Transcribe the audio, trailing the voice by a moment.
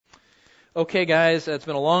Okay, guys, it's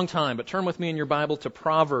been a long time, but turn with me in your Bible to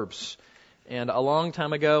Proverbs. And a long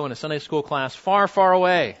time ago in a Sunday school class far, far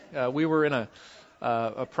away, we were in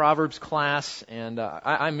a Proverbs class, and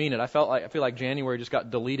I mean it. I feel like January just got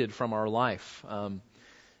deleted from our life.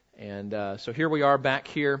 So here we are back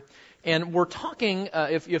here. And we're talking,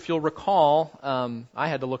 if you'll recall, I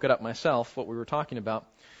had to look it up myself, what we were talking about.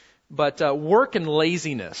 But work and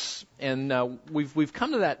laziness, and we've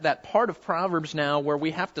come to that part of Proverbs now where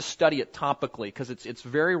we have to study it topically because it's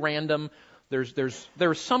very random.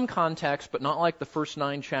 There's some context, but not like the first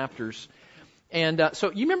 9 chapters. And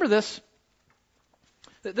so you remember this?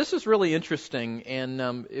 This is really interesting.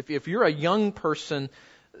 And if you're a young person,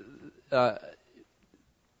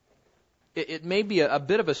 it may be a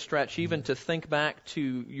bit of a stretch even to think back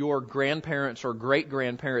to your grandparents' or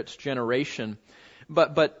great-grandparents' generation.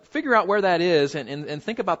 But figure out where that is and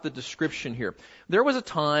think about the description here. There was a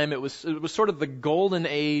time, it was sort of the golden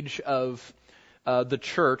age of the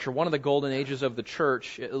church, or one of the golden ages of the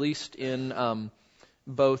church, at least in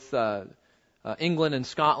both England and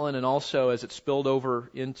Scotland, and also as it spilled over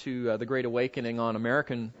into the Great Awakening on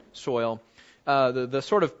American soil. The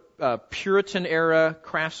sort of Puritan era,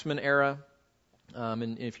 craftsman era.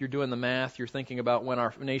 And if you're doing the math, you're thinking about when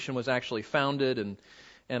our nation was actually founded and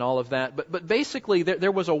all of that. But basically,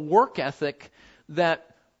 there was a work ethic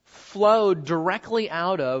that flowed directly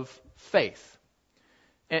out of faith.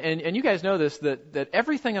 And you guys know this, that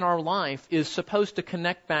everything in our life is supposed to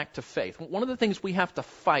connect back to faith. One of the things we have to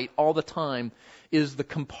fight all the time is the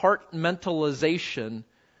compartmentalization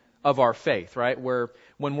of our faith, right? Where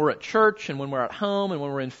when we're at church and when we're at home and when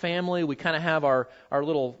we're in family, we kind of have our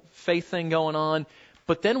little faith thing going on.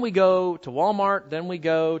 But then we go to Walmart, then we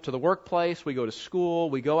go to the workplace, we go to school,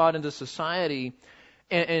 we go out into society,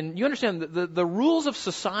 and you understand the rules of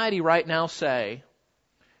society right now say,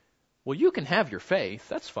 well, you can have your faith,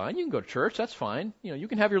 that's fine. You can go to church, that's fine. You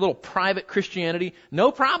can have your little private Christianity,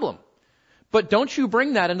 no problem. But don't you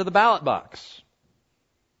bring that into the ballot box,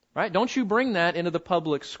 right? Don't you bring that into the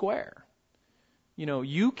public square.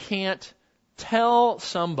 You can't tell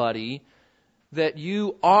somebody that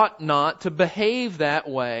you ought not to behave that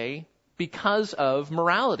way because of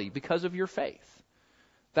morality, because of your faith.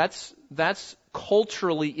 That's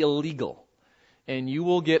culturally illegal. And you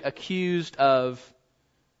will get accused of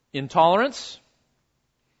intolerance,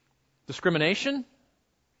 discrimination,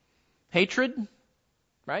 hatred,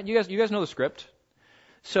 right? You guys know the script.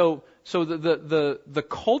 So the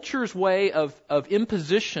culture's way of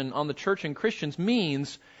imposition on the church and Christians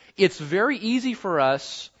means it's very easy for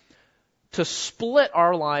us to split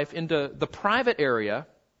our life into the private area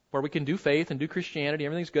where we can do faith and do Christianity,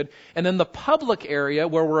 everything's good, and then the public area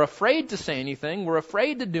where we're afraid to say anything, we're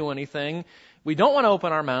afraid to do anything, we don't want to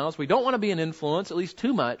open our mouths, we don't want to be an influence, at least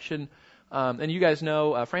too much. And you guys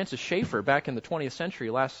know Francis Schaeffer back in the 20th century,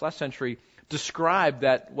 last century, described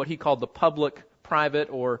that what he called the public-private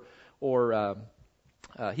or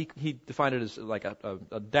he defined it as like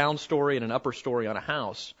a down story and an upper story on a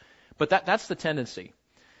house. But that's the tendency.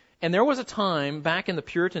 And there was a time back in the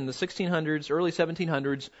Puritan, the 1600s, early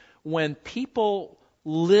 1700s, when people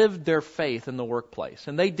lived their faith in the workplace.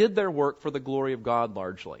 And they did their work for the glory of God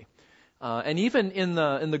largely. And even in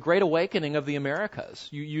the Great Awakening of the Americas,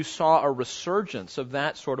 you saw a resurgence of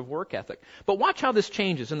that sort of work ethic. But watch how this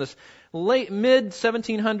changes. In this late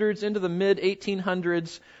mid-1700s into the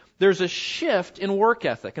mid-1800s, there's a shift in work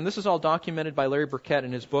ethic. And this is all documented by Larry Burkett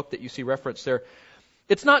in his book that you see referenced there.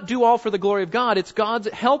 It's not do all for the glory of God. It's God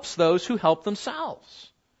that helps those who help themselves.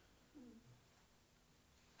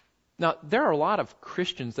 Now, there are a lot of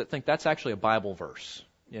Christians that think that's actually a Bible verse,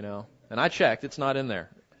 And I checked, it's not in there.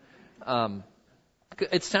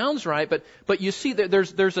 It sounds right, but you see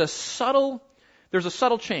there's a subtle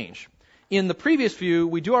change. In the previous view,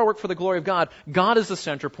 we do our work for the glory of God. God is the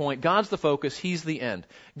center point. God's the focus. He's the end.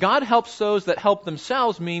 God helps those that help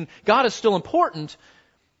themselves mean God is still important,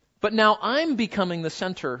 but now I'm becoming the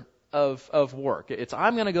center of work. It's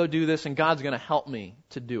I'm going to go do this and God's going to help me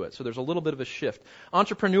to do it. So there's a little bit of a shift.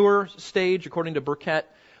 Entrepreneur stage, according to Burkett,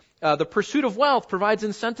 the pursuit of wealth provides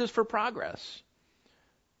incentives for progress.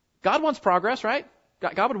 God wants progress, right?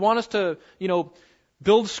 God would want us to,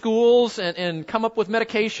 build schools and come up with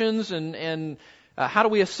medications and how do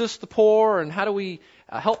we assist the poor and how do we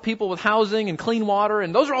help people with housing and clean water,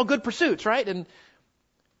 and those are all good pursuits, right?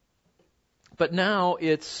 But now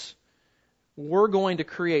we're going to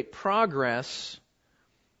create progress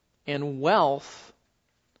and wealth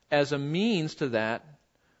as a means to that,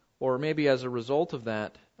 or maybe as a result of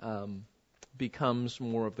that, becomes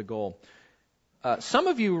more of the goal. Some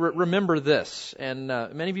of you remember this, and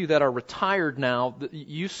many of you that are retired now,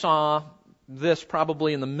 you saw this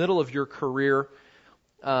probably in the middle of your career,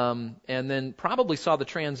 and then probably saw the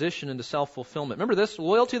transition into self-fulfillment. Remember this?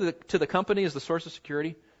 Loyalty to the company is the source of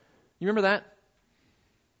security. You remember that?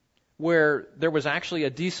 Where there was actually a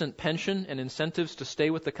decent pension and incentives to stay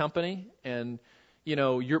with the company, and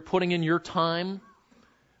you're putting in your time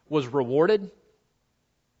was rewarded.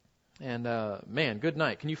 And man, good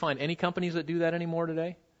night. Can you find any companies that do that anymore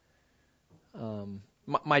today?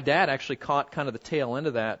 My dad actually caught kind of the tail end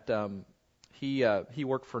of that. He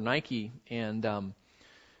worked for Nike, and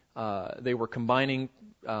they were combining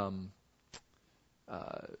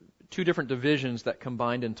two different divisions that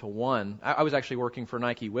combined into one. I was actually working for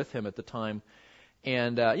Nike with him at the time,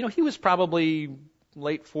 and he was probably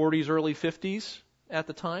late 40s, early 50s at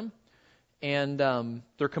the time, and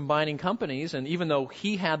they're combining companies. And even though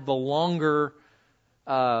he had the longer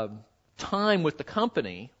time with the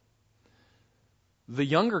company, the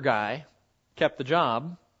younger guy kept the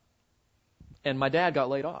job, and my dad got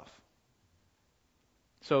laid off.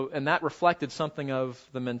 So, and that reflected something of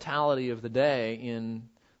the mentality of the day in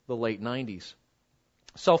the late 90s.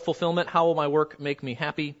 Self-fulfillment, how will my work make me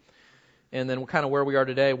happy? And then kind of where we are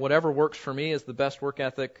today, whatever works for me is the best work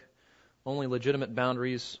ethic. Only legitimate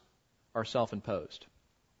boundaries are self-imposed.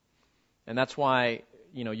 And that's why,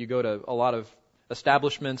 you go to a lot of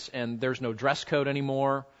establishments and there's no dress code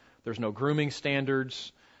anymore. There's no grooming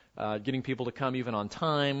standards. Getting people to come even on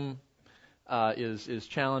time is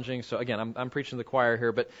challenging. So again, I'm preaching to the choir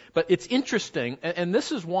here, but it's interesting, and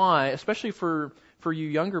this is why, especially for you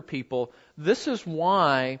younger people, this is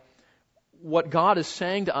why what God is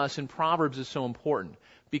saying to us in Proverbs is so important.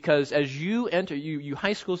 Because as you enter, you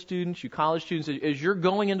high school students, you college students, as you're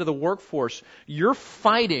going into the workforce, you're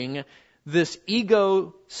fighting this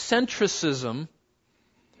egocentrism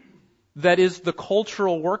that is the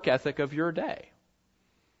cultural work ethic of your day.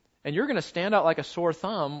 And you're going to stand out like a sore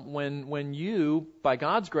thumb when you, by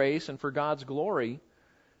God's grace and for God's glory,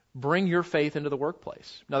 bring your faith into the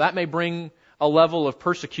workplace. Now that may bring a level of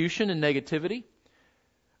persecution and negativity,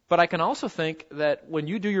 but I can also think that when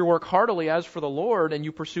you do your work heartily as for the Lord, and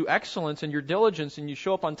you pursue excellence and your diligence, and you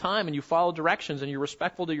show up on time and you follow directions and you're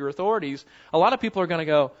respectful to your authorities, a lot of people are going to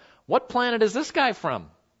go, what planet is this guy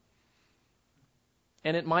from?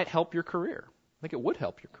 And it might help your career. I think it would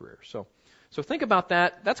help your career. So think about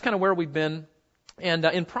that. That's kind of where we've been. And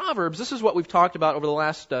in Proverbs, this is what we've talked about over the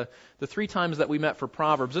last the 3 times that we met for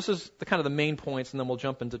Proverbs. This is the kind of the main points, and then we'll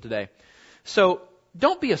jump into today. So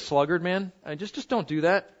don't be a sluggard, man. Just don't do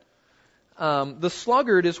that. The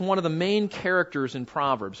sluggard is one of the main characters in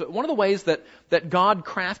Proverbs. One of the ways that God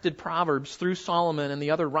crafted Proverbs through Solomon and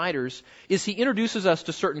the other writers is he introduces us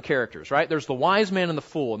to certain characters, right? There's the wise man and the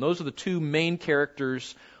fool, and those are the 2 main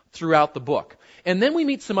characters throughout the book. And then we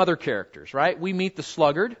meet some other characters, right? We meet the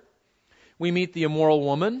sluggard. We meet the immoral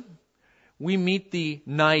woman. We meet the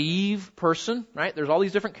naive person, right? There's all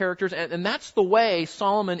these different characters, and that's the way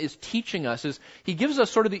Solomon is teaching us. Is he gives us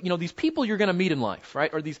sort of these people you're going to meet in life,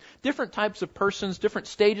 right? Or these different types of persons, different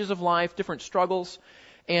stages of life, different struggles.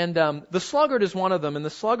 And the sluggard is one of them, and the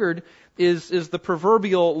sluggard is the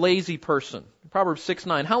proverbial lazy person. Proverbs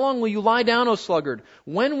 6:9. How long will you lie down, O sluggard?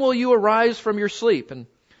 When will you arise from your sleep? And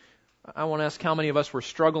I want to ask how many of us were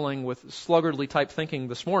struggling with sluggardly type thinking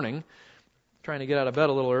this morning, trying to get out of bed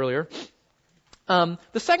a little earlier.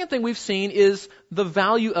 The second thing we've seen is the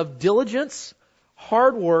value of diligence,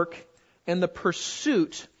 hard work, and the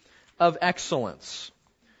pursuit of excellence.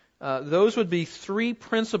 Those would be 3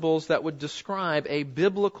 principles that would describe a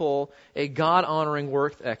biblical, a God-honoring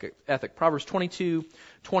work ethic. Proverbs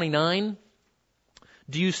 22:29.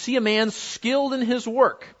 Do you see a man skilled in his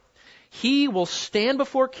work? He will stand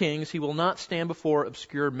before kings. He will not stand before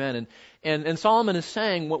obscure men. And Solomon is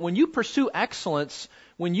saying, when you pursue excellence,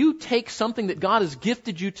 when you take something that God has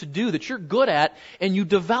gifted you to do, that you're good at, and you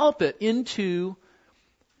develop it into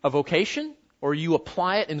a vocation, or you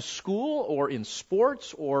apply it in school, or in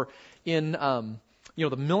sports, or in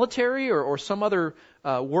the military, or some other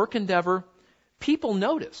work endeavor, people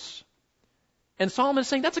notice. And Solomon is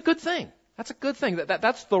saying that's a good thing. That's a good thing.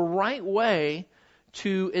 That's the right way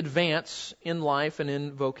to advance in life and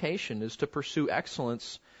in vocation, is to pursue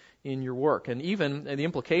excellence in your work. And the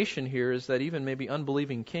implication here is that even maybe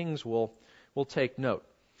unbelieving kings will take note.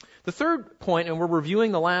 The third point, and we're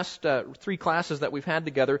reviewing the last 3 classes that we've had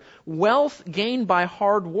together, wealth gained by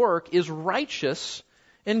hard work is righteous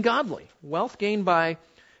and godly. Wealth gained by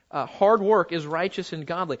hard work is righteous and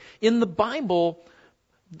godly. In the Bible,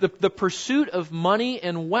 the pursuit of money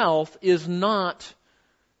and wealth is not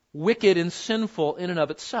wicked and sinful in and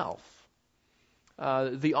of itself.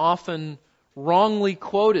 The often wrongly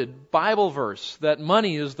quoted Bible verse that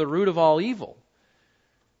money is the root of all evil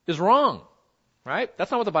is wrong. right?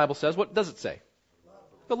 That's not what the Bible says. What does it say?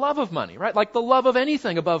 The love of money, right? Like the love of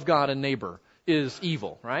anything above God and neighbor is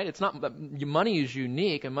evil, right? It's not that money is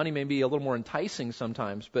unique, and money may be a little more enticing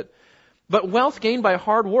sometimes, but wealth gained by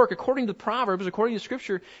hard work, according to Proverbs, according to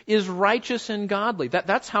Scripture, is righteous and godly.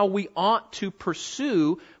 That's how we ought to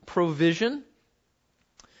pursue provision.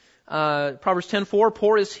 Proverbs 10:4,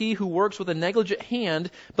 poor is he who works with a negligent hand,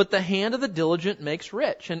 but the hand of the diligent makes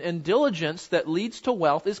rich. And diligence that leads to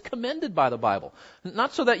wealth is commended by the Bible.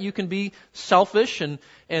 Not so that you can be selfish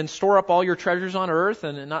and store up all your treasures on earth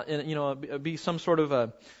and not, be some sort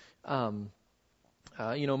of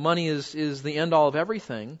money is the end all of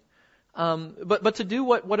everything. But to do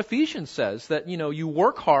what Ephesians says, that, you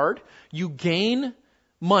work hard, you gain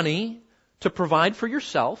money to provide for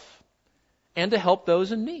yourself and to help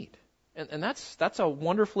those in need. And that's a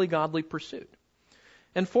wonderfully godly pursuit.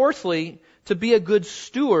 And fourthly, to be a good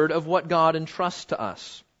steward of what God entrusts to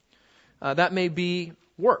us. That may be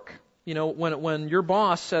work. When your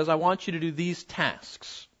boss says, I want you to do these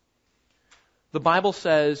tasks, the Bible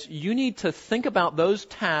says you need to think about those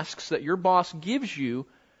tasks that your boss gives you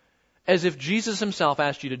as if Jesus himself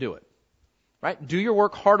asked you to do it. Right? Do your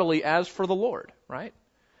work heartily as for the Lord. Right?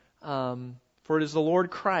 For it is the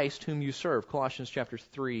Lord Christ whom you serve. Colossians chapter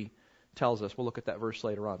 3 tells us. We'll look at that verse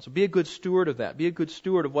later on. So be a good steward of that. Be a good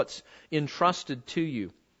steward of what's entrusted to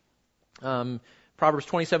you. Proverbs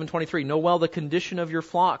 27:23. Know well the condition of your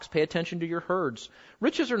flocks. Pay attention to your herds.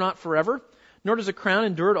 Riches are not forever, nor does a crown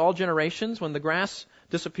endure to all generations. When the grass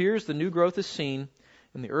disappears, the new growth is seen,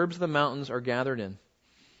 and the herbs of the mountains are gathered in.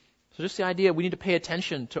 So just the idea, we need to pay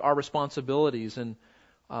attention to our responsibilities. And,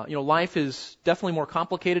 life is definitely more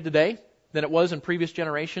complicated today than it was in previous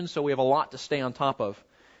generations, so we have a lot to stay on top of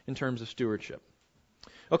in terms of stewardship.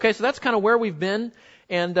 Okay, so that's kind of where we've been,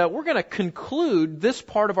 and we're going to conclude this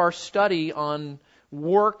part of our study on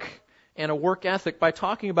work and a work ethic by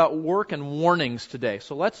talking about work and warnings today.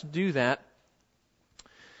 So let's do that.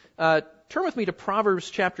 Turn with me to Proverbs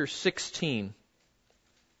chapter 16,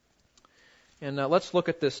 and let's look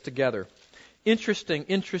at this together.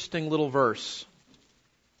 Interesting little verse.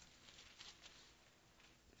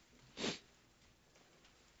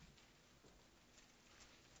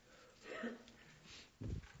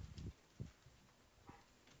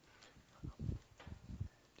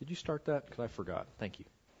 Did you start that? Because I forgot. Thank you.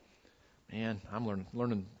 Man, I'm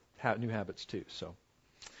learning new habits too. So,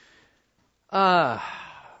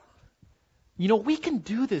 we can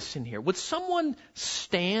do this in here. Would someone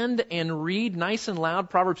stand and read nice and loud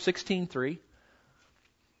Proverbs 16:3?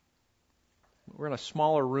 We're in a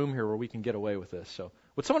smaller room here where we can get away with this. So,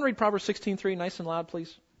 would someone read Proverbs 16:3 nice and loud,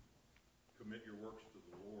 please? Commit your works to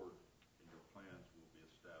the Lord, and your plans will be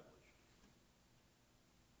established.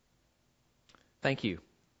 Thank you.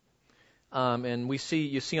 And you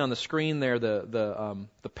see on the screen there the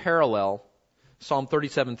parallel, Psalm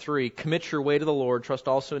 37:3. Commit your way to the Lord, trust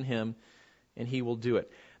also in Him, and He will do it.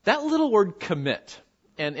 That little word commit,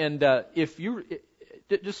 and if you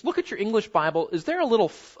just look at your English Bible, is there a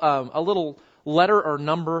little letter or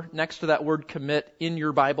number next to that word commit in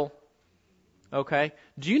your Bible? Okay.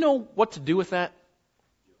 Do you know what to do with that?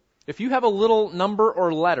 If you have a little number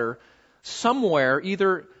or letter somewhere,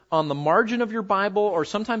 either on the margin of your Bible, or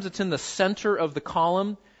sometimes it's in the center of the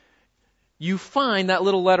column, you find that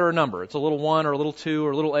little letter or number. It's a little 1 or a little 2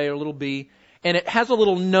 or a little A or a little B, and it has a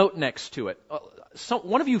little note next to it.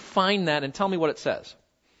 One of you find that and tell me what it says.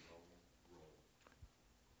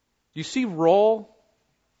 You see roll?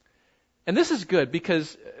 And this is good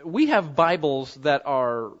because we have Bibles that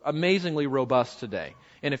are amazingly robust today.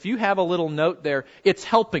 And if you have a little note there, it's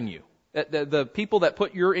helping you. The people that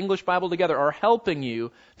put your English Bible together are helping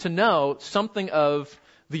you to know something of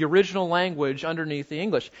the original language underneath the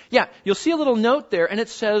English. Yeah, you'll see a little note there, and it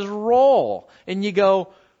says roll. And you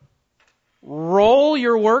go, roll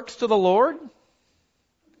your works to the Lord?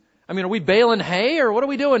 I mean, are we baling hay, or what are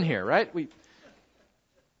we doing here, right?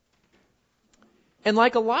 And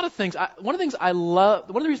like a lot of things, one of the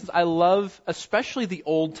reasons I love, especially the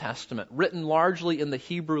Old Testament, written largely in the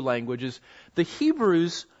Hebrew language, is the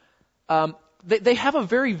Hebrews, they have a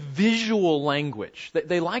very visual language.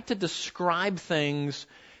 They like to describe things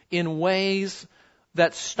in ways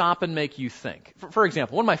that stop and make you think. For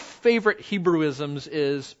example, one of my favorite Hebrewisms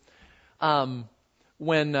is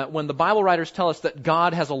when the Bible writers tell us that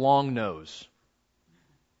God has a long nose.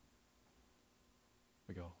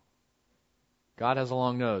 We go, God has a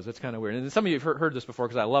long nose. That's kind of weird. And some of you have heard this before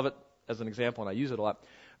because I love it as an example and I use it a lot.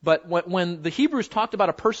 But when the Hebrews talked about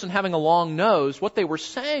a person having a long nose, what they were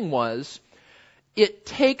saying was, it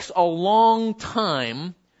takes a long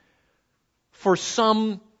time for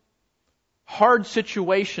some hard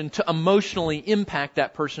situation to emotionally impact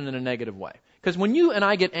that person in a negative way. Because when you and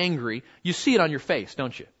I get angry, you see it on your face,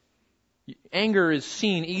 don't you? Anger is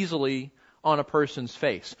seen easily on a person's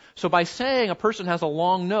face. So by saying a person has a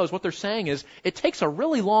long nose, what they're saying is it takes a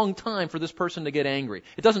really long time for this person to get angry.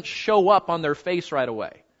 It doesn't show up on their face right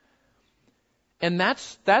away. And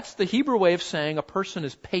that's the Hebrew way of saying a person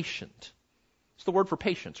is patient. It's the word for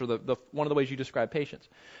patience, or the one of the ways you describe patience.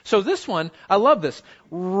 So this one, I love this.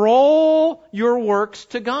 Roll your works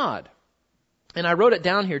to God. And I wrote it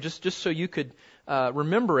down here just so you could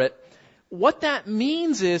remember it. What that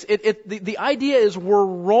means is, the idea is we're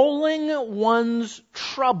rolling one's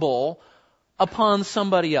trouble upon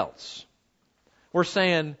somebody else. We're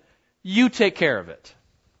saying, you take care of it.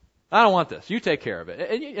 I don't want this. You take care of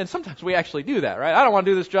it. And sometimes we actually do that, right? I don't want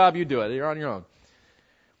to do this job. You do it. You're on your own.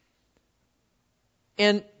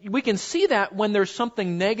 And we can see that when there's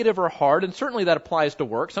something negative or hard, and certainly that applies to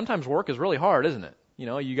work. Sometimes work is really hard, isn't it? You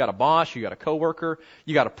know, you got a boss, you got a coworker,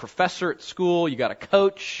 you got a professor at school, you got a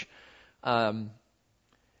coach, and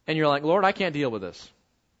you're like, Lord, I can't deal with this.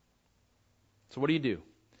 So what do?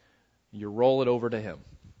 You roll it over to Him.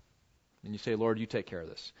 And you say, Lord, you take care of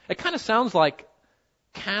this. It kind of sounds like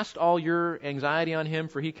cast all your anxiety on Him,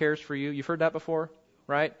 for He cares for you. You've heard that before,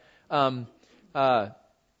 right?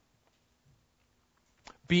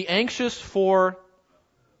 Be anxious for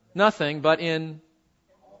nothing, but do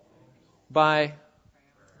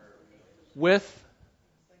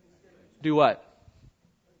what?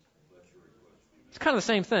 It's kind of the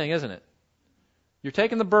same thing, isn't it? You're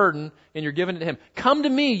taking the burden and you're giving it to Him. Come to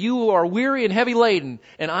me, you who are weary and heavy laden,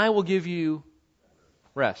 and I will give you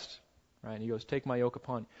rest. Right? And He goes, take my yoke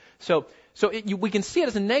upon you. So we can see it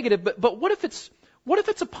as a negative, but what if it's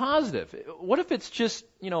a positive? What if it's just,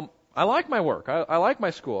 I like my work, I like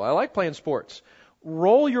my school, I like playing sports.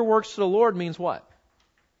 Roll your works to the Lord means what?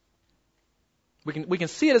 We can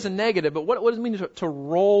see it as a negative, but what does it mean to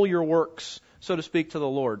roll your works, so to speak, to the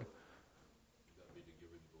Lord?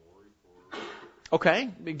 Okay,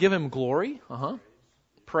 give Him glory.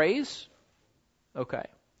 Praise. Okay.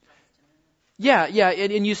 Yeah,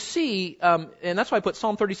 and you see, and that's why I put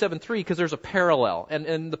Psalm 37:3, because there's a parallel.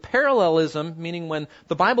 And the parallelism, meaning when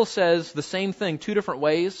the Bible says the same thing two different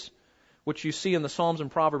ways, which you see in the Psalms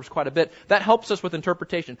and Proverbs quite a bit, that helps us with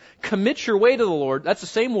interpretation. Commit your way to the Lord, that's the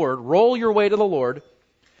same word, roll your way to the Lord.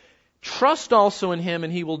 Trust also in Him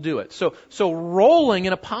and He will do it. So rolling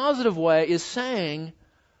in a positive way is saying,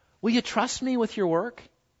 will you trust me with your work?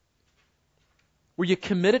 Will you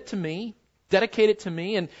commit it to me? Dedicate it to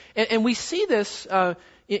me? And we see this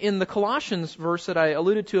in the Colossians verse that I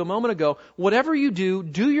alluded to a moment ago. Whatever you do,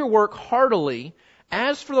 do your work heartily,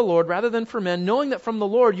 as for the Lord rather than for men, knowing that from the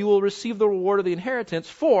Lord you will receive the reward of the inheritance,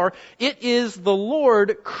 for it is the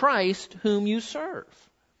Lord Christ whom you serve.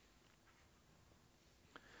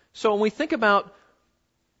 So when we think about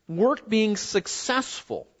work being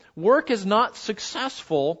successful, work is not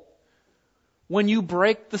successful when you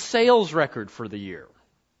break the sales record for the year,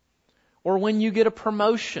 or when you get a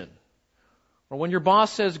promotion, or when your boss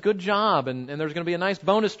says, good job, and there's going to be a nice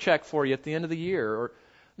bonus check for you at the end of the year.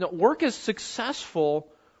 No, work is successful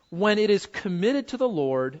when it is committed to the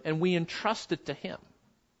Lord and we entrust it to Him.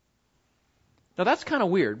 Now that's kind of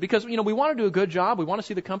weird, because we want to do a good job, we want to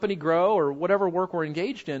see the company grow, or whatever work we're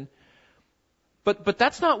engaged in. But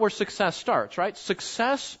that's not where success starts, right?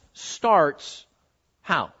 Success starts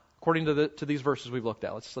how? According to these verses we've looked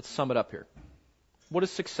at. Let's sum it up here. What is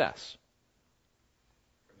success?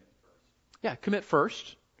 Yeah, commit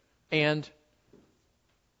first, and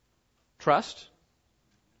trust,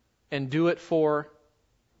 and do it for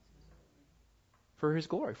His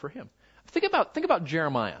glory, for Him. Think about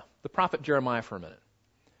Jeremiah, the prophet Jeremiah, for a minute.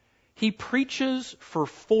 He preaches for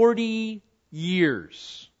 40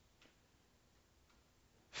 years,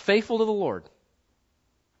 faithful to the Lord,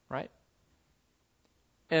 right?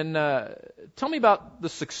 And tell me about the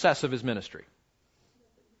success of his ministry.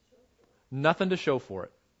 Nothing to show for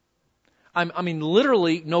it. I mean,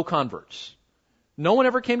 literally no converts. No one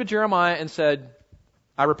ever came to Jeremiah and said,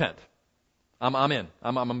 I repent. I'm in.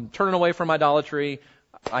 I'm turning away from idolatry.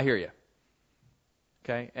 I hear you.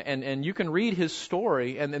 Okay? And you can read his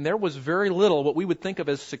story, and there was very little what we would think of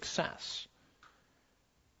as success.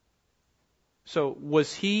 So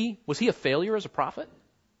was he a failure as a prophet?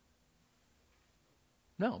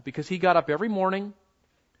 No, because he got up every morning,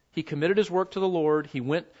 he committed his work to the Lord, he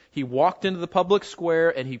walked into the public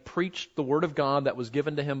square, and he preached the word of God that was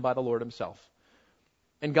given to him by the Lord Himself.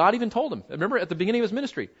 And God even told him, remember at the beginning of his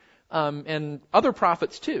ministry, and other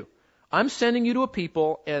prophets too, I'm sending you to a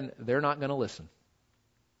people, and they're not going to listen.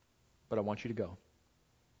 But I want you to go.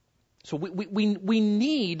 So we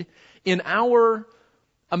need in our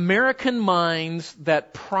American minds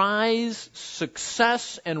that prize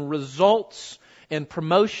success and results and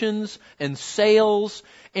promotions and sales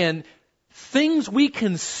and things we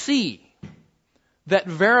can see that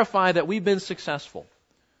verify that we've been successful.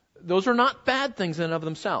 Those are not bad things in and of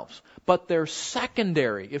themselves, but they're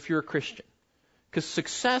secondary if you're a Christian. Because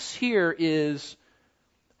success here is,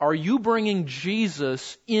 are you bringing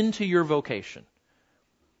Jesus into your vocation?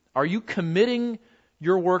 Are you committing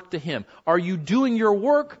your work to Him? Are you doing your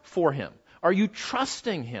work for Him? Are you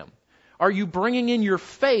trusting Him? Are you bringing in your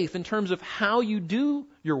faith in terms of how you do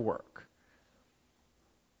your work?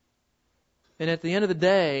 And at the end of the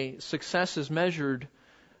day, success is measured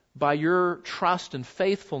by your trust and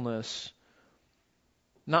faithfulness,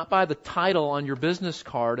 not by the title on your business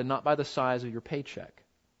card and not by the size of your paycheck.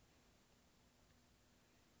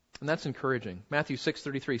 And that's encouraging. Matthew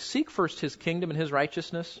 6:33, seek first His kingdom and His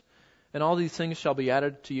righteousness, and all these things shall be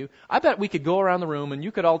added to you. I bet we could go around the room and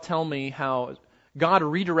you could all tell me how God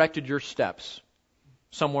redirected your steps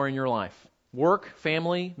somewhere in your life. Work,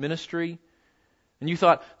 family, ministry. And you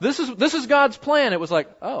thought, this is God's plan. It was like,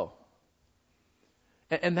 oh.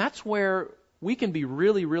 And that's where we can be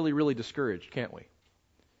really, really, really discouraged, can't we?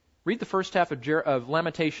 Read the first half of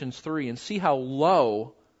Lamentations 3 and see how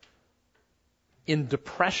low in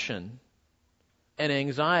depression and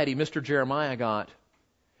anxiety Mr. Jeremiah got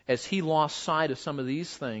as he lost sight of some of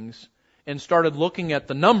these things and started looking at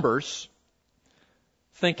the numbers,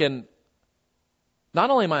 thinking,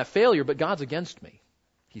 not only am I a failure, but God's against me,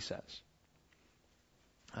 he says.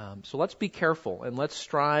 So let's be careful and let's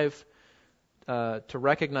strive to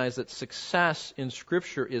recognize that success in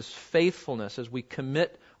Scripture is faithfulness as we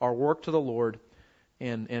commit our work to the Lord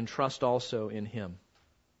and trust also in Him.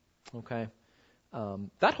 Okay?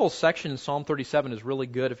 That whole section in Psalm 37 is really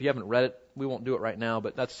good. If you haven't read it, we won't do it right now,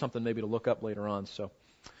 but that's something maybe to look up later on. So,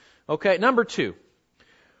 okay, number 2.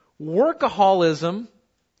 Workaholism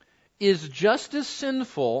is just as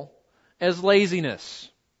sinful as laziness.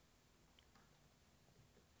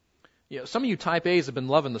 You know, some of you type A's have been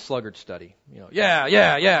loving the sluggard study. You know,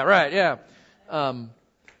 right.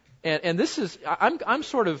 And this is, I'm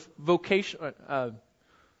sort of vocation. How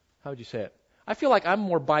would you say it? I feel like I'm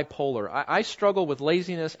more bipolar. I struggle with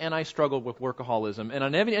laziness and I struggle with workaholism. And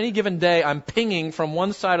on any given day, I'm pinging from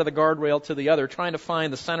one side of the guardrail to the other, trying to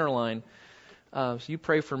find the center line. So you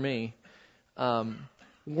pray for me.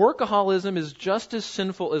 Workaholism is just as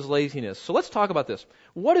sinful as laziness. So let's talk about this.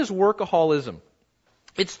 What is workaholism?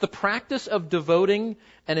 It's the practice of devoting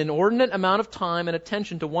an inordinate amount of time and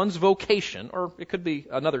attention to one's vocation, or it could be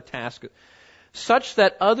another task, such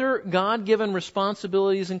that other God-given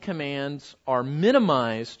responsibilities and commands are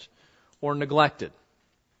minimized or neglected.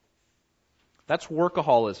 That's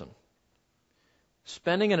workaholism.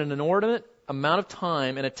 Spending an inordinate amount of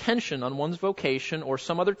time and attention on one's vocation or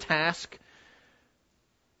some other task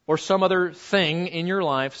or some other thing in your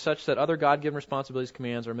life such that other God-given responsibilities and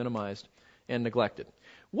commands are minimized and neglected.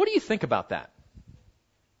 What do you think about that?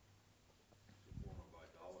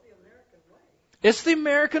 It's the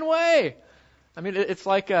American way. I mean, it's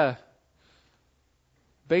like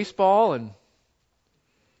baseball and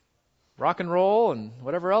rock and roll and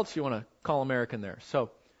whatever else you want to call American there.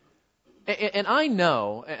 So, and I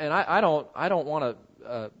know, and I don't want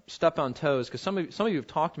to step on toes because some of you have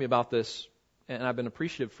talked to me about this, and I've been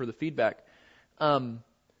appreciative for the feedback.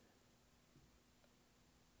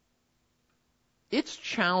 It's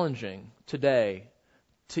challenging today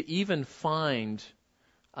to even find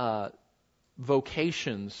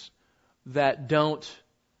vocations that don't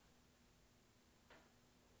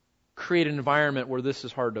create an environment where this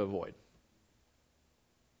is hard to avoid.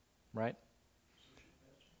 Right?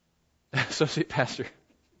 Associate pastor.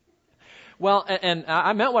 Well, and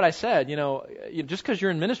I meant what I said. You know, just because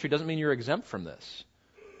you're in ministry doesn't mean you're exempt from this.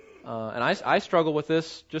 And I struggle with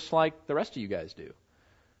this just like the rest of you guys do.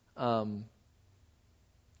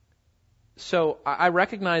 So I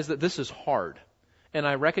recognize that this is hard. And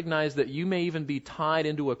I recognize that you may even be tied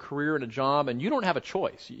into a career and a job and you don't have a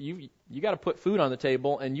choice. You got to put food on the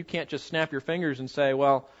table and you can't just snap your fingers and say,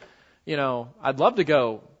 well, you know, I'd love to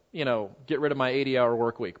go, you know, get rid of my 80-hour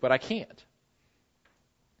work week, but I can't.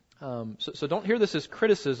 So don't hear this as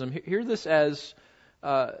criticism. Hear this as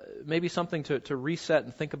maybe something to reset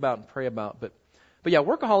and think about and pray about. But yeah,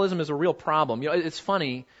 workaholism is a real problem. You know, it's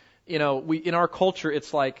funny. You know, in our culture,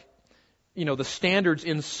 it's like, you know, the standards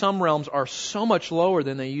in some realms are so much lower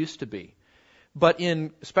than they used to be. But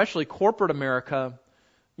in especially corporate America,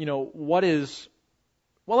 you know, well,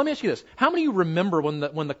 let me ask you this. How many of you remember when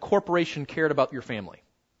the corporation cared about your family?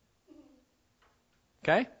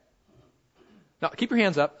 Okay? Now, keep your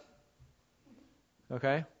hands up.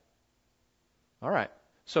 Okay? All right.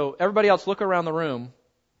 So everybody else look around the room.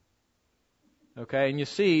 Okay? And you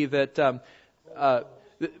see that I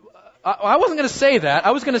wasn't going to say that.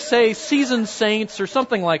 I was going to say seasoned saints or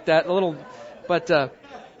something like that, a little, but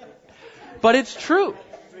it's true.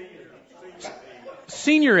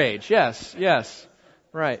 Senior age, yes,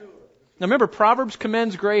 right. Now remember, Proverbs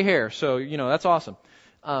commends gray hair, so that's awesome.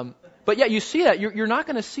 But yeah, you see that you're not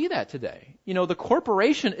going to see that today. The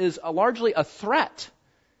corporation is largely a threat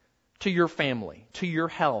to your family, to your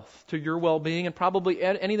health, to your well-being, and probably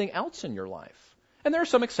anything else in your life. And there are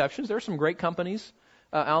some exceptions. There are some great companies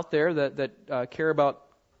out there that care about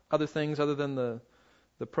other things other than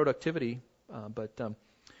the productivity. But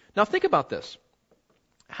now think about this.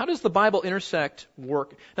 How does the Bible intersect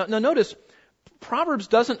work? Now notice, Proverbs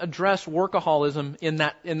doesn't address workaholism in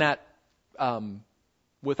that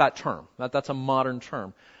with that term. That's a modern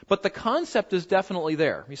term. But the concept is definitely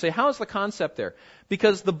there. You say, how is the concept there?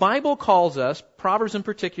 Because the Bible calls us, Proverbs in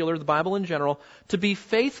particular, the Bible in general, to be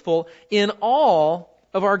faithful in all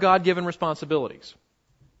of our God-given responsibilities.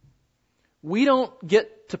 We don't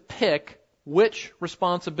get to pick which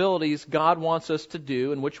responsibilities God wants us to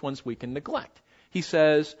do and which ones we can neglect. He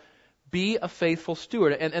says, be a faithful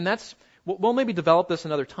steward. And that's, we'll maybe develop this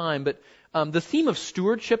another time, but the theme of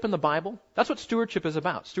stewardship in the Bible, that's what stewardship is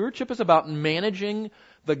about. Stewardship is about managing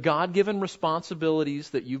the God-given responsibilities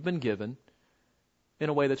that you've been given in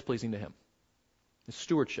a way that's pleasing to Him. It's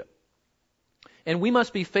stewardship. And we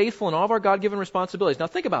must be faithful in all of our God-given responsibilities. Now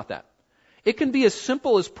think about that. It can be as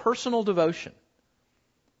simple as personal devotion,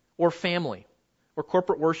 or family, or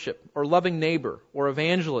corporate worship, or loving neighbor, or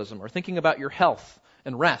evangelism, or thinking about your health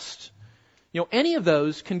and rest. Any of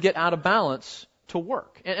those can get out of balance to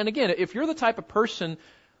work. And again, if you're the type of person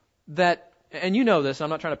that, and you know this, I'm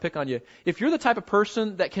not trying to pick on you, if you're the type of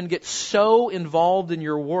person that can get so involved in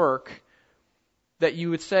your work that you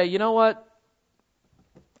would say, you know what,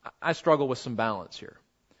 I struggle with some balance here,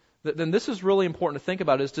 then this is really important to think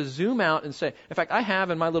about, is to zoom out and say, in fact, I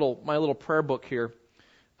have in my little prayer book here,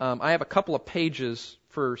 I have a couple of pages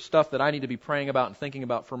for stuff that I need to be praying about and thinking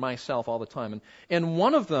about for myself all the time. And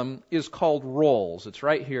one of them is called roles. It's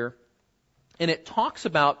right here. And it talks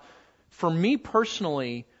about, for me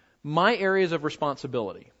personally, my areas of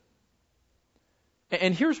responsibility.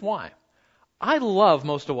 And here's why. I love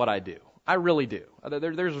most of what I do. I really do.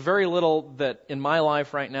 There's very little that in my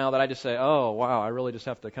life right now that I just say, oh, wow, I really just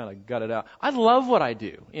have to kind of gut it out. I love what I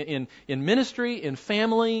do. In ministry, in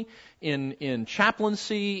family, in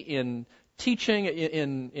chaplaincy, in teaching,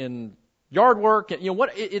 in yard work,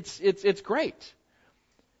 it's great.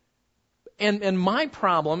 And my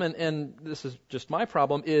problem, and this is just my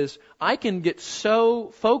problem, is I can get so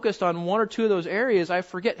focused on one or two of those areas, I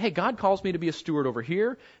forget, hey, God calls me to be a steward over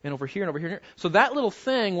here, and over here, and over here, and here. So that little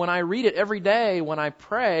thing, when I read it every day, when I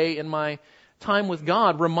pray in my time with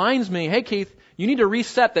God, reminds me, hey, Keith, you need to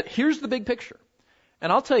reset that. Here's the big picture.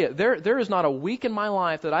 And I'll tell you, there is not a week in my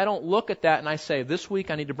life that I don't look at that and I say, this week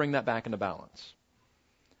I need to bring that back into balance.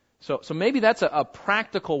 So maybe that's a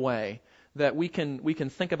practical way that we can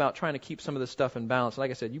think about trying to keep some of this stuff in balance.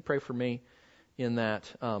 Like I said, you pray for me in that,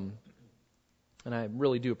 and I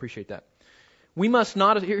really do appreciate that. We must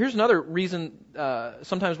not, here's another reason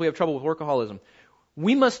sometimes we have trouble with workaholism.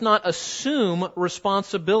 We must not assume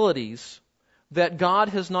responsibilities that God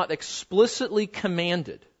has not explicitly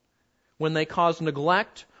commanded when they cause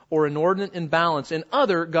neglect or inordinate imbalance in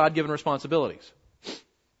other God-given responsibilities.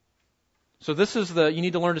 So this is you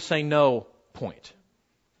need to learn to say no point.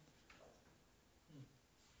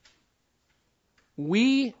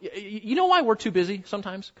 You know why we're too busy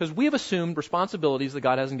sometimes? Because we have assumed responsibilities that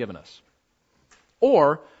God hasn't given us.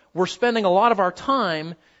 Or we're spending a lot of our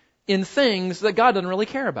time in things that God doesn't really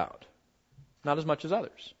care about. Not as much as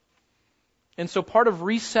others. And so part of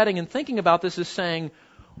resetting and thinking about this is saying,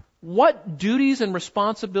 what duties and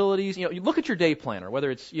responsibilities, you look at your day planner,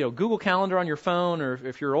 whether it's, Google Calendar on your phone, or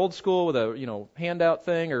if you're old school with a, handout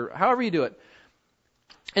thing, or however you do it,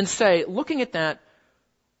 and say, looking at that,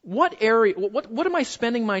 what am I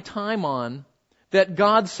spending my time on that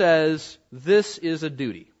God says this is a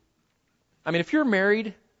duty? I mean, if you're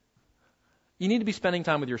married, you need to be spending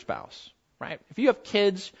time with your spouse, right? If you have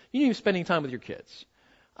kids, you need to be spending time with your kids.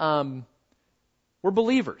 We're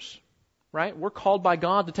believers, right? We're called by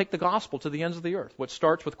God to take the gospel to the ends of the earth. What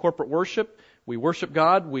starts with corporate worship, we worship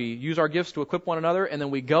God, we use our gifts to equip one another, and then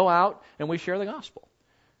we go out and we share the gospel,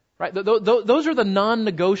 right? Those are the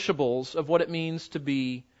non-negotiables of what it means to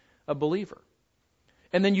be a believer.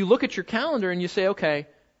 And then you look at your calendar and you say, okay,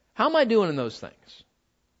 how am I doing in those things?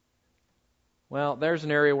 Well, there's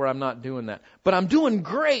an area where I'm not doing that. But I'm doing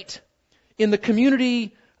great in the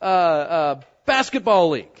community basketball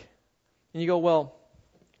league. And you go, well,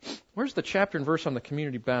 where's the chapter and verse on the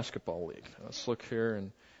community basketball league? Let's look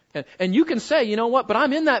here. And you can say, you know what, but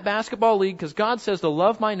I'm in that basketball league because God says to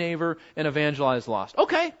love my neighbor and evangelize the lost.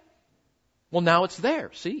 Okay. Well, now it's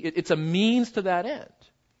there. See, it's a means to that end.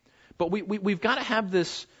 But we've got to have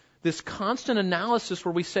this constant analysis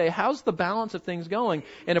where we say, how's the balance of things going?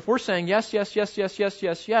 And if we're saying yes, yes, yes, yes, yes,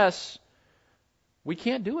 yes, yes, we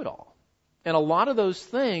can't do it all. And a lot of those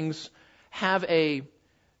things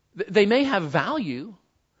they may have value,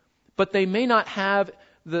 but they may not have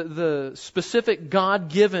the specific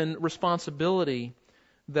God-given responsibility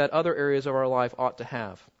that other areas of our life ought to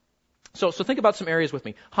have. So think about some areas with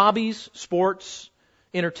me. Hobbies, sports,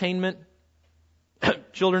 entertainment,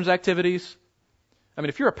 children's activities. I mean,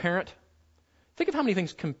 if you're a parent, think of how many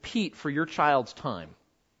things compete for your child's time,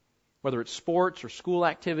 whether it's sports or school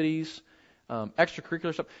activities,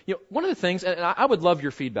 extracurricular stuff. You know, one of the things, and I would love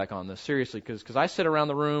your feedback on this, seriously, because I sit around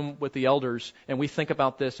the room with the elders and we think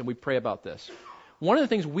about this and we pray about this. One of the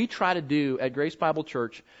things we try to do at Grace Bible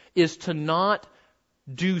Church is to not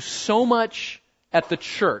do so much at the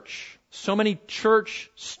church, so many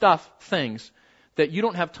church things, that you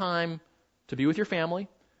don't have time to be with your family,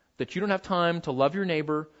 that you don't have time to love your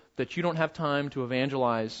neighbor, that you don't have time to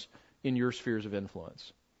evangelize in your spheres of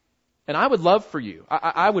influence. And I would love for you,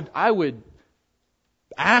 I would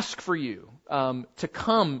ask for you to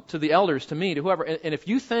come to the elders, to me, to whoever. And if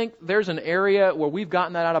you think there's an area where we've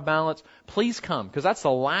gotten that out of balance, please come, because that's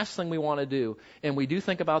the last thing we want to do. And we do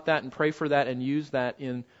think about that and pray for that and use that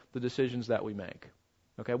in the decisions that we make.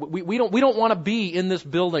 Okay, we don't want to be in this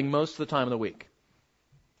building most of the time of the week.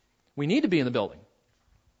 We need to be in the building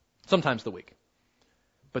sometimes the week,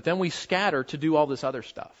 but then we scatter to do all this other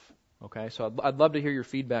stuff. Okay, so I'd love to hear your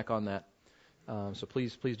feedback on that. So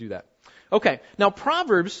please do that. Okay, now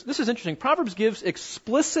Proverbs, this is interesting. Proverbs gives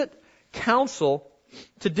explicit counsel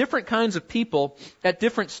to different kinds of people at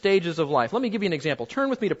different stages of life. Let me give you an example. Turn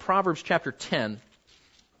with me to Proverbs chapter 10,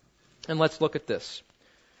 and let's look at this.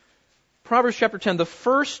 Proverbs chapter 10, the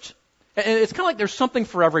first, and it's kind of like there's something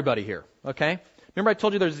for everybody here, okay? Remember I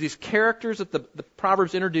told you there's these characters that the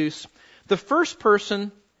Proverbs introduce. The first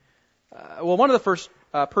person, one of the first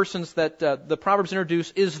persons that the Proverbs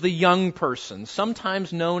introduce is the young person,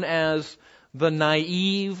 sometimes known as the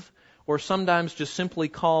naive, or sometimes just simply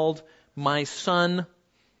called my son.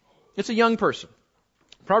 It's a young person.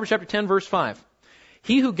 Proverbs chapter 10, verse 5.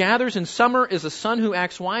 He who gathers in summer is a son who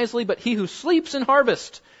acts wisely, but he who sleeps in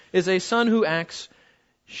harvest is a son who acts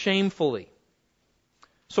shamefully.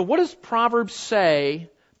 So what does Proverbs say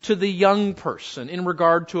to the young person in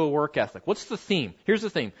regard to a work ethic? What's the theme? Here's the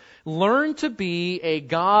theme. Learn to be a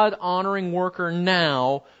God-honoring worker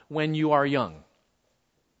now when you are young.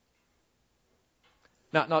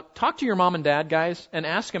 Now, talk to your mom and dad, guys, and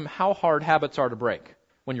ask them how hard habits are to break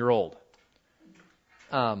when you're old.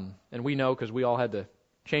 And we know because we all had to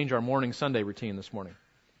change our morning Sunday routine this morning.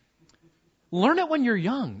 Learn it when you're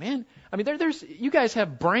young, man. I mean, you guys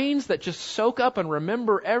have brains that just soak up and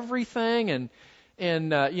remember everything,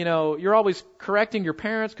 and you're always correcting your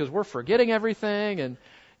parents because we're forgetting everything, and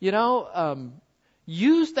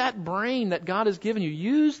use that brain that God has given you.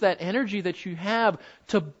 Use that energy that you have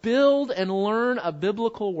to build and learn a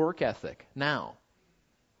biblical work ethic now.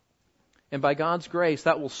 And by God's grace,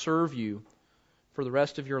 that will serve you for the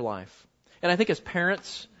rest of your life. And I think as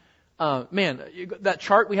parents, that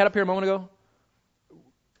chart we had up here a moment ago,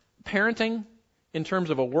 parenting in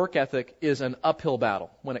terms of a work ethic is an uphill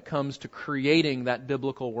battle when it comes to creating that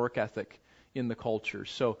biblical work ethic in the culture.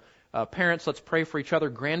 So parents, let's pray for each other.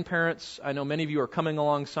 Grandparents, I know many of you are coming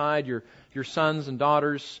alongside your sons and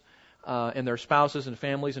daughters and their spouses and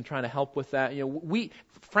families and trying to help with that.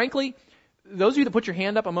 Frankly, those of you that put your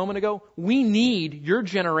hand up a moment ago, we need your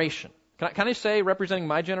generation. Can I say, representing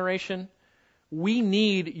my generation, we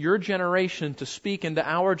need your generation to speak into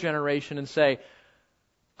our generation and say,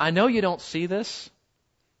 I know you don't see this,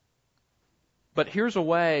 but here's a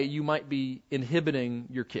way you might be inhibiting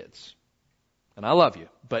your kids. And I love you,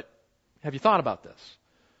 but have you thought about this?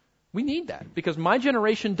 We need that because my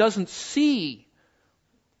generation doesn't see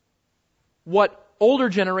what older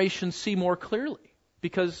generations see more clearly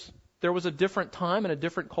because there was a different time and a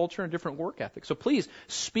different culture and a different work ethic. So please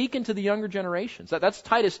speak into the younger generations. That's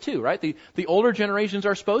Titus 2, right? The older generations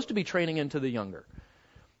are supposed to be training into the younger.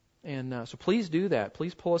 And so please do that.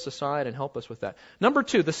 Please pull us aside and help us with that. Number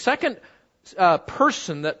 2, the second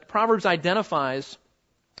person that Proverbs identifies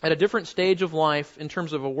at a different stage of life in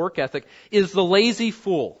terms of a work ethic is the lazy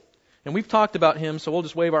fool. And we've talked about him, so we'll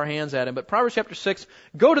just wave our hands at him. But Proverbs chapter 6,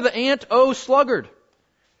 go to the ant, O sluggard.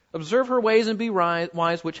 Observe her ways and be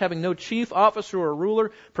wise, which having no chief officer or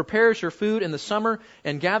ruler, prepares her food in the summer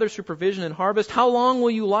and gathers her provision in harvest. How long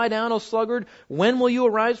will you lie down, O sluggard? When will you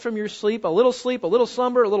arise from your sleep? A little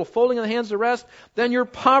slumber, a little folding of the hands to rest. Then your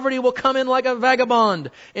poverty will come in like a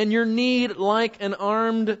vagabond, and your need like an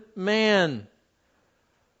armed man.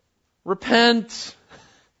 Repent.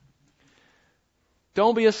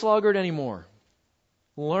 Don't be a sluggard anymore.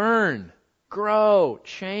 Learn. Grow,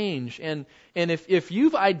 change, and if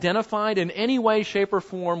you've identified in any way, shape, or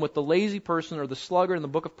form with the lazy person or the sluggard in the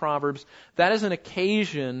book of Proverbs, that is an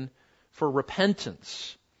occasion for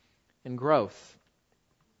repentance and growth.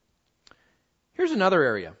 Here's another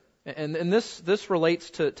area, and this relates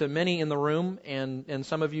to many in the room and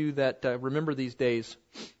some of you that remember these days.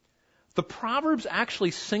 The Proverbs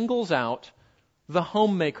actually singles out the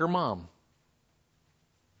homemaker mom.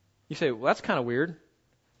 You say, well, that's kind of weird.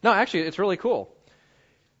 No, actually, it's really cool.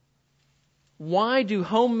 Why do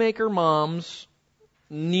homemaker moms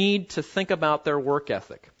need to think about their work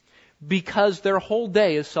ethic? Because their whole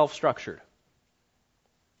day is self-structured.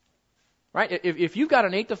 Right? If you've got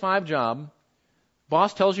an 8-to-5 job,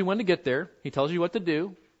 boss tells you when to get there, he tells you what to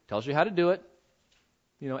do, tells you how to do it.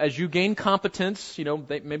 You know, as you gain competence,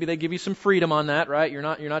 maybe they give you some freedom on that, right? You're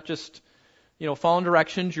not just, following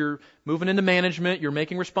directions. You're moving into management. You're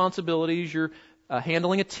making responsibilities. You're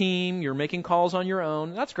handling a team, you're making calls on your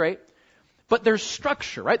own. That's great. But there's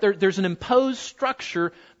structure, right? There's an imposed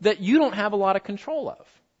structure that you don't have a lot of control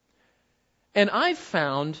of. And I've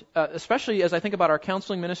found, especially as I think about our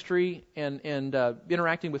counseling ministry and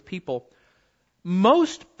interacting with people,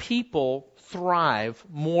 most people thrive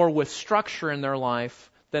more with structure in their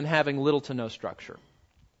life than having little to no structure.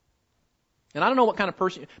 And I don't know what kind of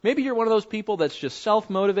person, maybe you're one of those people that's just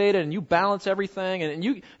self-motivated and you balance everything and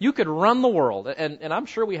you could run the world. And I'm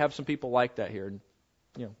sure we have some people like that here. And,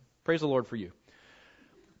 praise the Lord for you.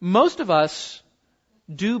 Most of us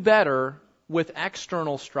do better with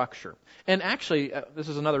external structure. And actually, this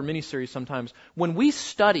is another mini-series sometimes. When we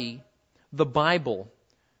study the Bible,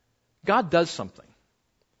 God does something.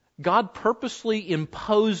 God purposely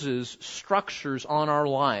imposes structures on our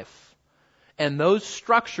life. And those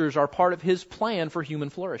structures are part of His plan for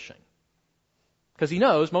human flourishing. Because He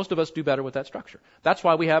knows most of us do better with that structure. That's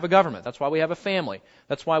why we have a government. That's why we have a family.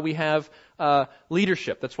 That's why we have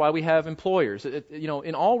leadership. That's why we have employers.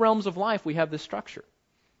 In all realms of life, we have this structure.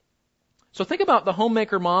 So think about the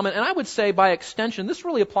homemaker mom. And I would say, by extension, this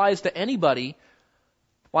really applies to anybody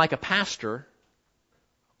like a pastor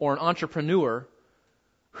or an entrepreneur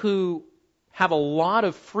who have a lot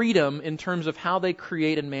of freedom in terms of how they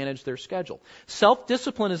create and manage their schedule.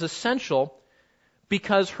 Self-discipline is essential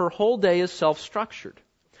because her whole day is self-structured.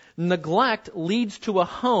 Neglect leads to a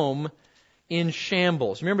home in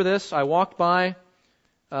shambles. Remember this? I walked by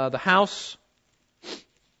the house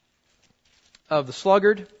of the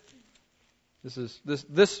sluggard.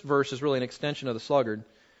 This verse is really an extension of the sluggard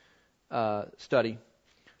study.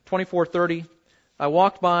 24:30. I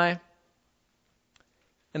walked by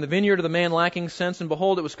and the vineyard of the man lacking sense, and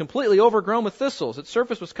behold, it was completely overgrown with thistles. Its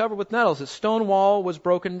surface was covered with nettles. Its stone wall was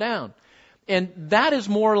broken down. And that is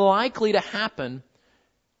more likely to happen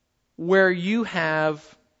where you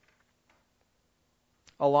have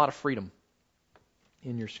a lot of freedom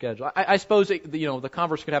in your schedule. I suppose the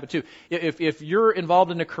converse could happen too. If you're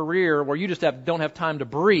involved in a career where you just don't have time to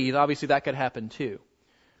breathe, obviously that could happen too.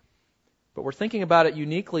 But we're thinking about it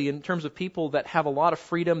uniquely in terms of people that have a lot of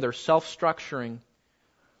freedom. They're self-structuring.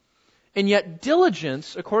 And yet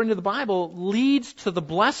diligence, according to the Bible, leads to the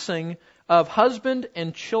blessing of husband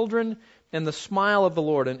and children and the smile of the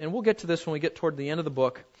Lord. And we'll get to this when we get toward the end of the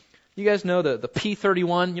book. You guys know the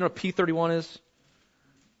P31. You know what P31 is?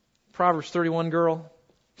 Proverbs 31 girl.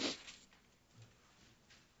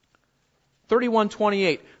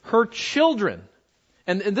 31:28. Her children.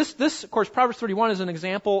 And this, of course, Proverbs 31 is an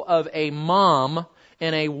example of a mom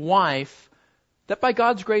and a wife that by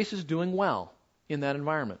God's grace is doing well in that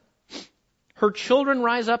environment. Her children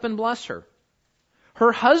rise up and bless her.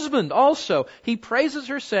 Her husband also, he praises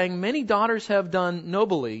her, saying, many daughters have done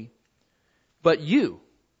nobly, but you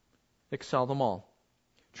excel them all.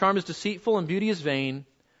 Charm is deceitful and beauty is vain,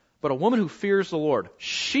 but a woman who fears the Lord,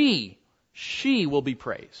 she will be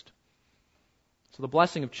praised. So the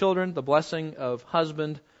blessing of children, the blessing of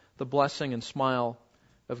husband, the blessing and smile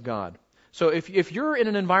of God. So if you're in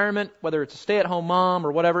an environment, whether it's a stay-at-home mom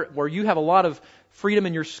or whatever, where you have a lot of freedom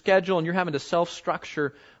in your schedule and you're having to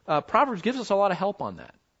self-structure, Proverbs gives us a lot of help on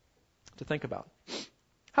that to think about.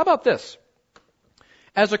 How about this?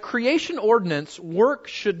 As a creation ordinance, work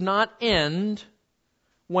should not end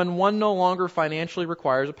when one no longer financially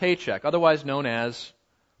requires a paycheck, otherwise known as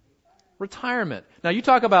retirement. Now, you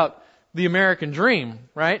talk about the American dream,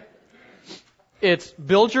 right? It's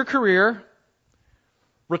build your career,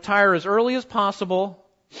 retire as early as possible,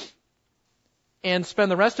 and spend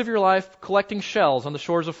the rest of your life collecting shells on the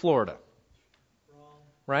shores of Florida.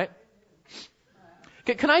 Right?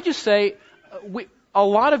 Can I just say, a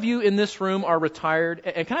lot of you in this room are retired,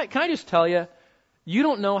 and can I just tell you, you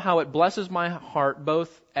don't know how it blesses my heart,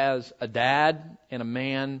 both as a dad and a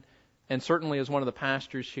man, and certainly as one of the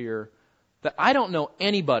pastors here, that I don't know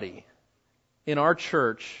anybody in our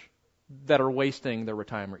church that are wasting their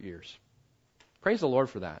retirement years. Praise the Lord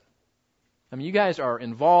for that. I mean, you guys are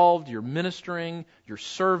involved, you're ministering, you're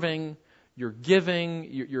serving, you're giving,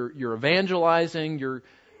 you're evangelizing,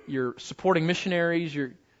 you're supporting missionaries.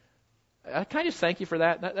 Can I just thank you for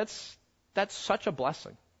that? That's such a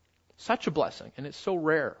blessing. Such a blessing, and it's so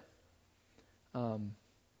rare.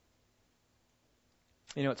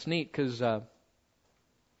 It's neat because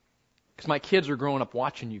my kids are growing up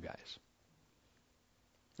watching you guys.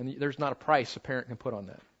 And there's not a price a parent can put on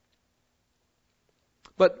that.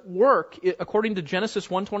 But work, according to Genesis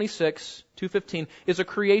 1:26, 2:15, is a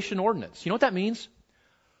creation ordinance. You know what that means?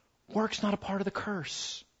 Work's not a part of the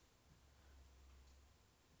curse.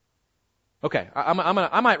 Okay,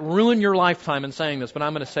 I might ruin your lifetime in saying this, but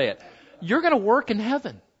I'm going to say it. You're going to work in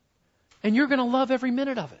heaven, and you're going to love every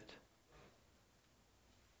minute of it.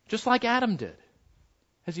 Just like Adam did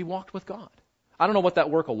as he walked with God. I don't know what that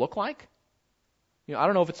work will look like. I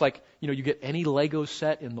don't know if it's like, you get any Lego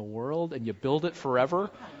set in the world and you build it forever.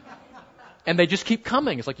 And they just keep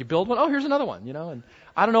coming. It's like you build one, oh, here's another one, And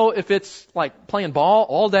I don't know if it's like playing ball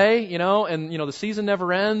all day, and, the season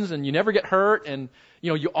never ends and you never get hurt and,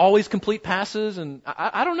 you always complete passes. And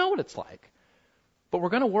I don't know what it's like. But we're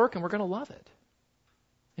going to work and we're going to love it.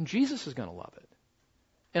 And Jesus is going to love it.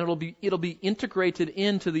 And it'll be integrated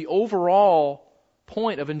into the overall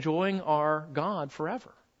point of enjoying our God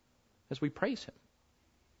forever as we praise Him.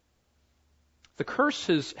 The curse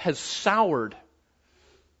has soured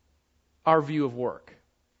our view of work.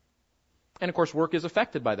 And of course, work is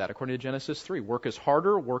affected by that, according to Genesis 3. Work is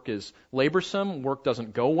harder, work is laborsome, work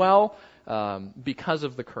doesn't go well because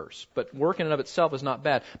of the curse. But work in and of itself is not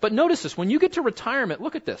bad. But notice this, when you get to retirement,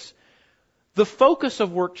 look at this. The focus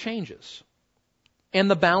of work changes, and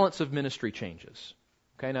the balance of ministry changes.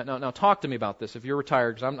 Okay, now talk to me about this if you're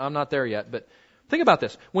retired, because I'm not there yet. But think about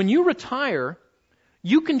this. When you retire,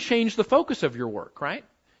 you can change the focus of your work, right?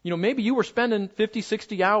 Maybe you were spending 50,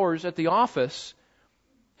 60 hours at the office,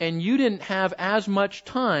 and you didn't have as much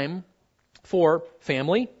time for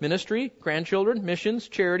family, ministry, grandchildren, missions,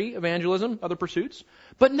 charity, evangelism, other pursuits.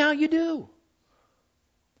 But now you do.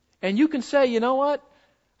 And you can say, you know what?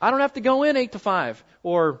 I don't have to go in 8 to 5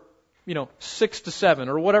 or, 6 to 7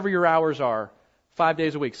 or whatever your hours are. 5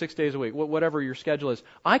 days a week, 6 days a week, whatever your schedule is.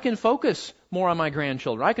 I can focus more on my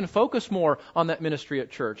grandchildren. I can focus more on that ministry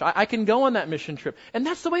at church. I can go on that mission trip. And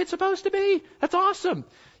that's the way it's supposed to be. That's awesome.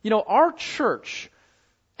 Our church,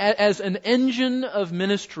 as an engine of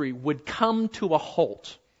ministry, would come to a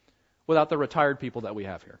halt without the retired people that we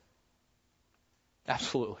have here.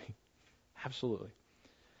 Absolutely. Absolutely.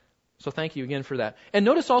 So thank you again for that. And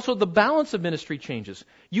notice also the balance of ministry changes.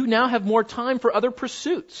 You now have more time for other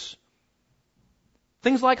pursuits.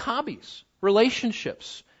 Things like hobbies,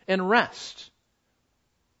 relationships, and rest.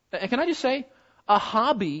 And can I just say, a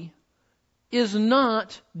hobby is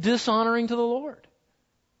not dishonoring to the Lord.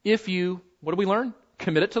 If you, what do we learn?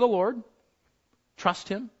 Commit it to the Lord, trust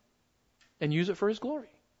Him, and use it for His glory.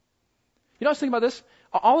 I was thinking about this.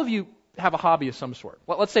 All of you have a hobby of some sort.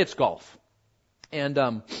 Well, let's say it's golf.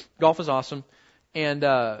 And golf is awesome. And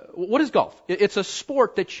what is golf? It's a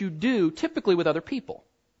sport that you do typically with other people.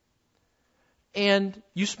 And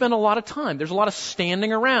you spend a lot of time. There's a lot of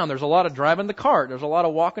standing around. There's a lot of driving the cart. There's a lot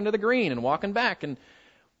of walking to the green and walking back.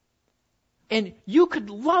 And you could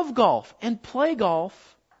love golf and play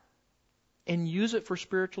golf and use it for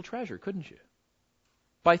spiritual treasure, couldn't you?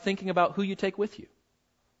 By thinking about who you take with you.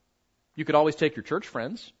 You could always take your church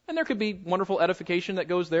friends, and there could be wonderful edification that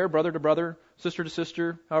goes there, brother to brother, sister to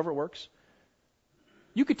sister, however it works.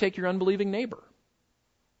 You could take your unbelieving neighbor.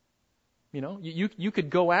 You could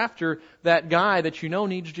go after that guy that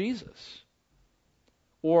needs Jesus.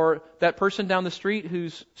 Or that person down the street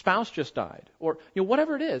whose spouse just died. Or,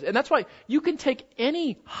 whatever it is. And that's why you can take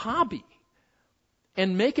any hobby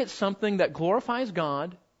and make it something that glorifies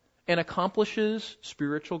God and accomplishes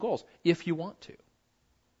spiritual goals, if you want to.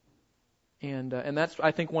 And that's,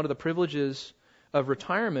 I think, one of the privileges of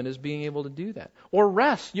retirement is being able to do that. Or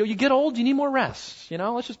rest. You get old, you need more rest.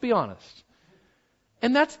 Let's just be honest.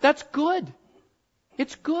 And that's good.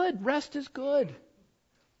 It's good. Rest is good.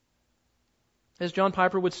 As John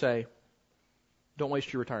Piper would say, Don't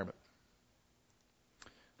waste your retirement.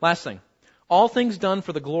 Last thing. All things done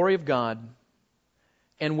for the glory of God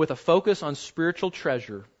and with a focus on spiritual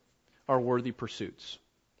treasure are worthy pursuits.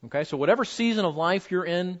 Okay, so whatever season of life you're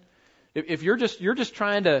in, if you're just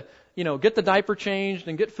trying to, get the diaper changed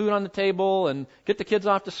and get food on the table and get the kids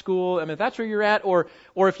off to school, I mean, if that's where you're at, or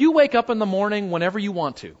if you wake up in the morning whenever you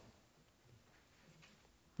want to,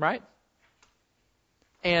 right?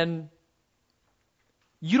 And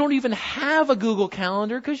you don't even have a Google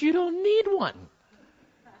Calendar because you don't need one.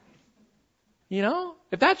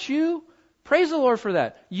 If that's you, praise the Lord for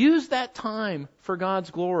that. Use that time for God's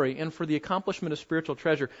glory and for the accomplishment of spiritual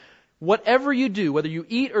treasure. Whatever you do, whether you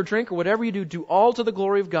eat or drink or whatever you do all to the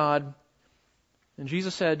glory of God. And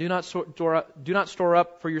Jesus said, do not store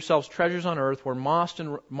up for yourselves treasures on earth where moth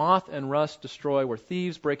and rust destroy, where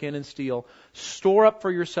thieves break in and steal. Store up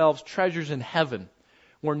for yourselves treasures in heaven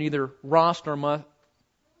where neither rust nor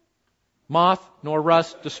moth nor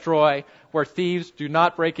rust destroy, where thieves do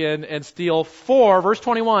not break in and steal. For, verse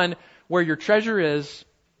 21, where your treasure is,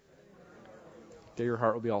 there your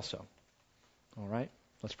heart will be also. All right?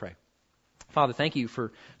 Let's pray. Father, thank you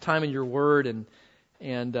for time in your word, and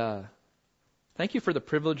thank you for the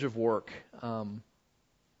privilege of work.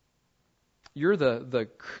 You're the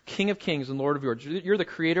King of Kings and Lord of Lords. You're the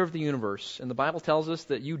creator of the universe, and the Bible tells us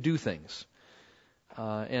that you do things.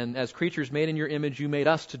 And as creatures made in your image, you made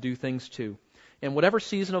us to do things too. And whatever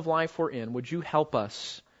season of life we're in, would you help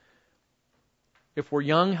us? If we're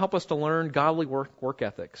young, help us to learn godly work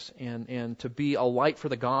ethics and to be a light for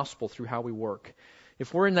the gospel through how we work.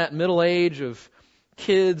 If we're in that middle age of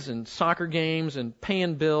kids and soccer games and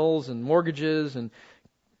paying bills and mortgages and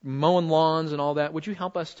mowing lawns and all that, would you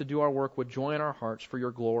help us to do our work with joy in our hearts for your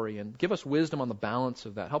glory and give us wisdom on the balance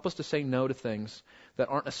of that. Help us to say no to things that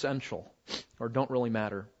aren't essential or don't really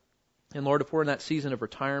matter. And Lord, if we're in that season of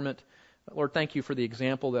retirement, Lord, thank you for the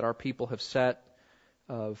example that our people have set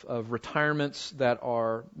of retirements that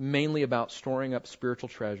are mainly about storing up spiritual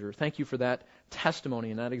treasure. Thank you for that testimony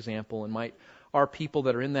and that example, and might our people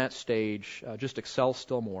that are in that stage just excel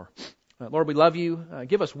still more. Lord, we love you.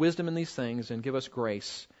 Give us wisdom in these things and give us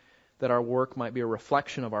grace that our work might be a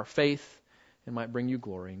reflection of our faith and might bring you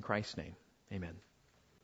glory. In Christ's name, amen.